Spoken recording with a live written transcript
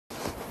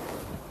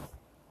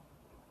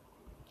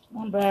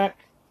I'm back.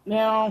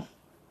 Now,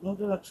 I'm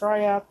going to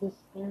try out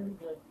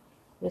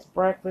this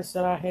breakfast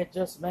that I had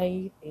just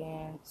made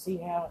and see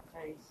how it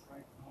tastes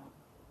right now.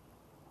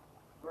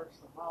 First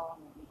of all,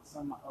 I'm going to eat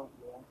some of my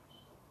oatmeal.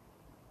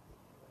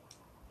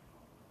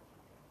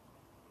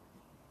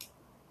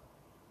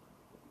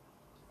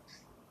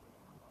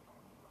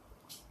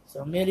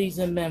 So, Middies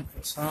in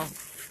Memphis, huh?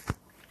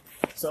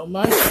 So,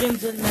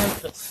 Munchkins in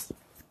Memphis.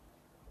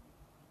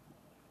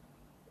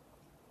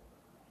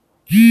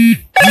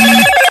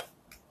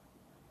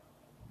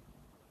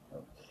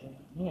 Okay,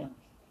 yeah.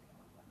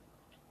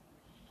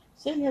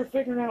 Sitting here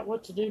figuring out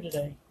what to do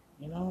today.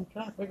 You know, I'm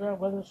trying to figure out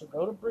whether I should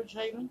go to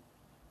Bridgehaven,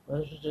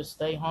 whether I should just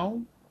stay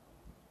home.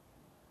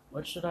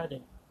 What should I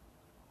do?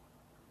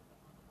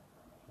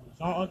 It's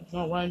not like it's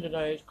going to rain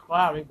today. It's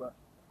cloudy, but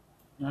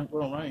it ain't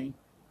going to rain.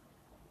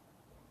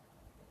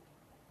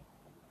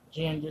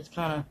 Jen just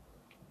kind of...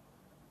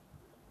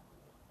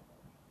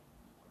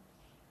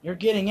 You're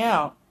getting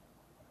out.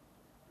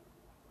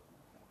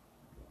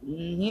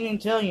 He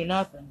didn't tell you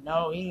nothing.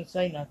 No, he didn't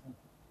say nothing.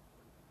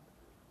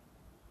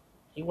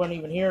 He wasn't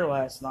even here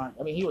last night.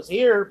 I mean, he was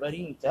here, but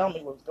he didn't tell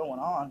me what was going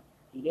on.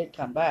 He did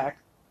come back.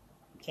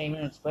 He came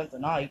in and spent the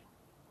night.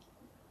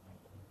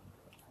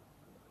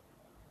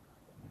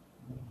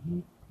 Mm-hmm.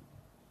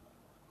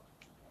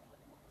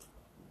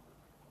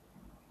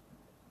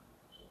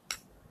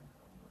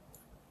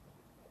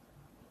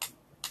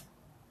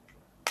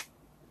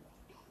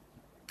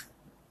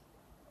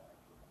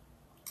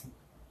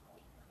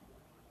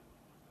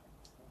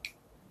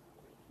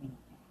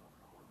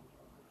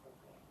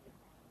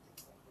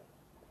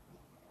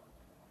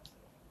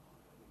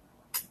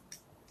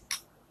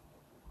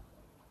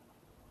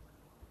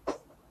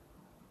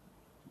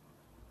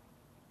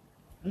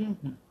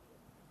 Mm-hmm.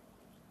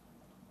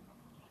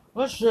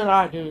 What should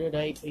I do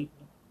today,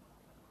 people?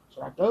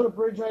 Should I go to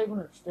Bridgehaven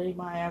or stay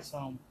my ass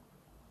home?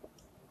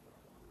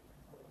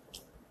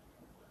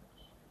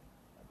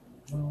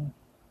 Well,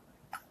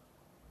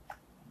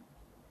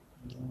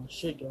 I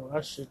should go.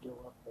 I should go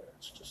up there.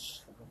 It's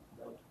just...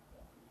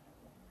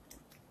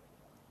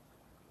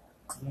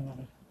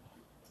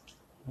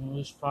 I'm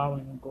just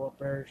probably going to go up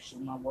there to see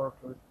my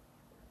worker.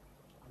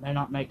 I may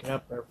not make it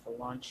up there for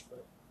lunch,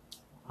 but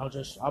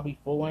I'll be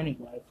full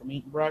anyway from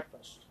eating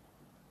breakfast.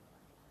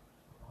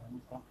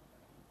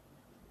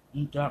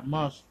 Eat that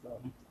much,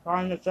 but I'm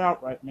trying this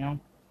out right now.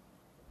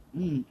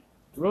 It's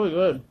really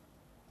good.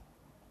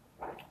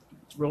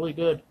 It's really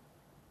good.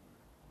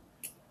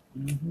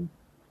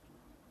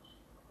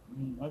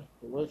 That's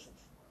delicious.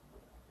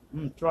 I'm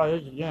gonna try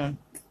this again.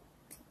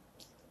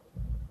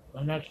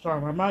 The next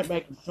time I might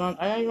make them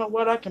Sunday. You know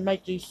what? I can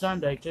make these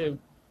Sunday too.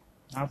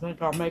 I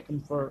think I'll make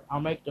them I'll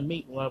make the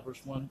meat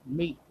lovers one.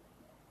 Meat.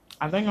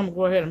 I think I'm gonna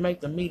go ahead and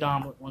make the meat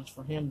omelet ones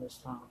for him this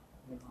time.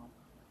 You know,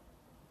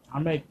 I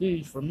make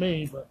these for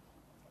me, but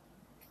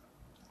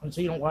since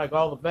he don't like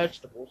all the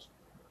vegetables,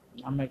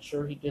 I make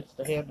sure he gets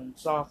the ham and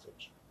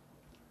sausage.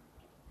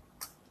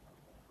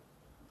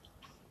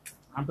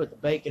 I put the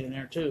bacon in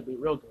there too. It'd be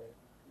real good.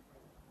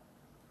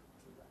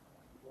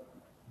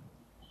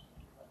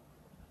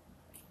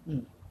 I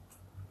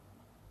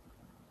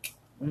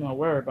don't know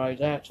where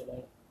everybody's at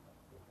today.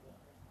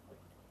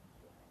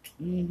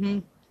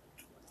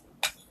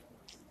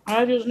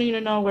 I just need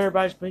to know where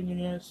everybody's opinion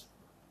is.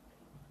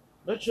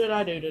 What should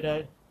I do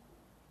today?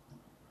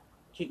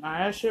 Keep my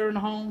ass here in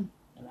the home,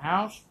 in the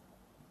house?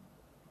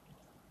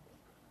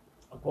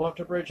 I'll go up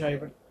to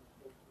Bridgehaven.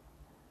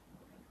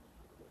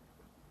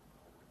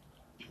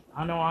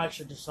 I know I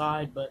should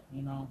decide, but,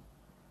 you know,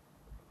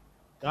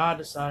 God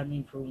decided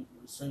me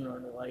sooner or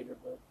later.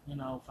 But, you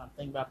know, if I'm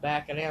thinking about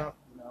backing out,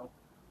 you know,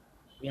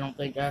 if you don't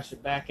think I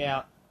should back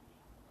out,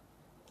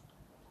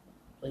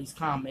 please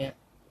comment.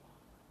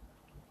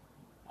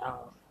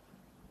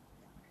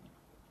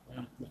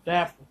 If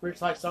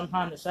it's like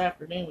sometime this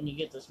afternoon when you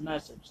get this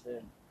message,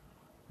 then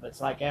if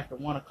it's like after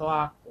 1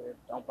 o'clock, then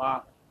don't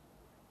bother.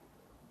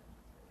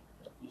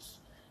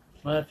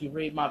 But if you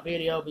read my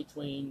video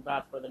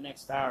about for the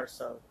next hour or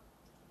so,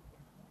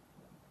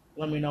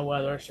 let me know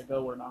whether I should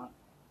go or not.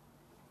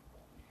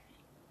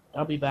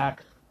 I'll be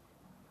back.